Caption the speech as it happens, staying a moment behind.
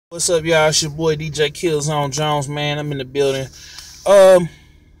What's up, y'all? It's your boy DJKillzownJones, man. I'm in the building.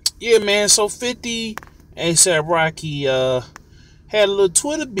 Yeah, man. So 50 ASAP Rocky had a little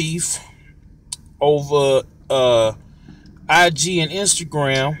Twitter beef over IG and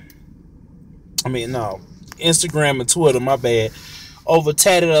Instagram. No, Instagram and Twitter. My bad. Over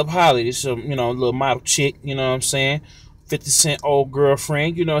Tatted Up Holly. This a little model chick. You know what I'm saying? 50 Cent old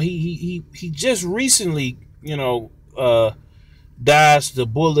girlfriend. He just recently dodged the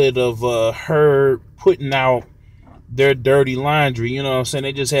bullet of her putting out their dirty laundry. You know what I'm saying?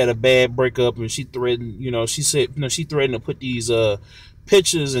 They just had a bad breakup, and she threatened, she said, she threatened to put these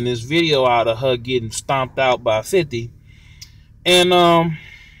pictures and this video out of her getting stomped out by 50. And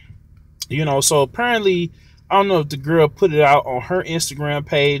so apparently, I don't know if the girl put it out on her Instagram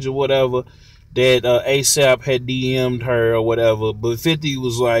page or whatever, that ASAP had DM'd her or whatever, but 50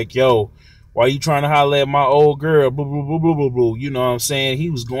 was like, yo, why you trying to holler at my old girl? Blah, blah, blah, blah, blah, blah. You know what I'm saying? He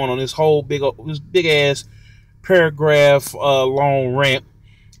was going on this whole big ass paragraph long rant,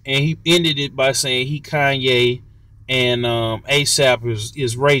 and he ended it by saying he Kanye and ASAP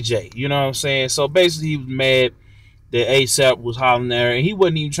is Ray J. You know what I'm saying? So basically, he was mad that ASAP was hollering at her, and he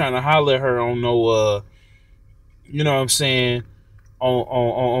wasn't even trying to holler at her on no you know what I'm saying,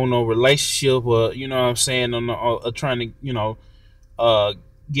 on no relationship, or you know what I'm saying, on trying to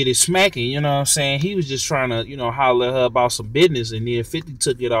get it smacking, you know what I'm saying? He was just trying to, holler at her about some business, and then 50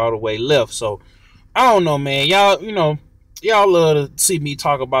 took it all the way left. So, I don't know, man. Y'all, y'all love to see me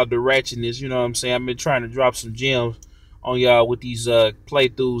talk about the ratchetness, you know what I'm saying? I've been trying to drop some gems on y'all with these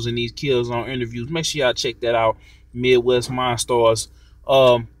playthroughs and these Killzown interviews. Make sure y'all check that out, Midwest MonStars.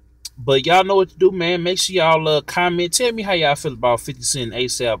 But y'all know what to do, man. Make sure y'all comment. Tell me how y'all feel about 50 Cent and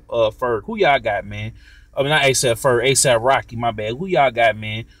ASAP Ferg. Who y'all got, man? Not ASAP Ferg, ASAP Rocky, my bad. Who y'all got,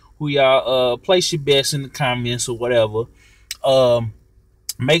 man? Who y'all place your bets in the comments or whatever.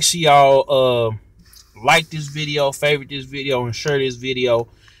 Make sure y'all like this video, favorite this video, and share this video.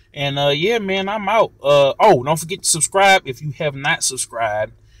 And yeah, man, I'm out. Oh, don't forget to subscribe if you have not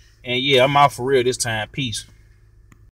subscribed. And yeah, I'm out for real this time. Peace.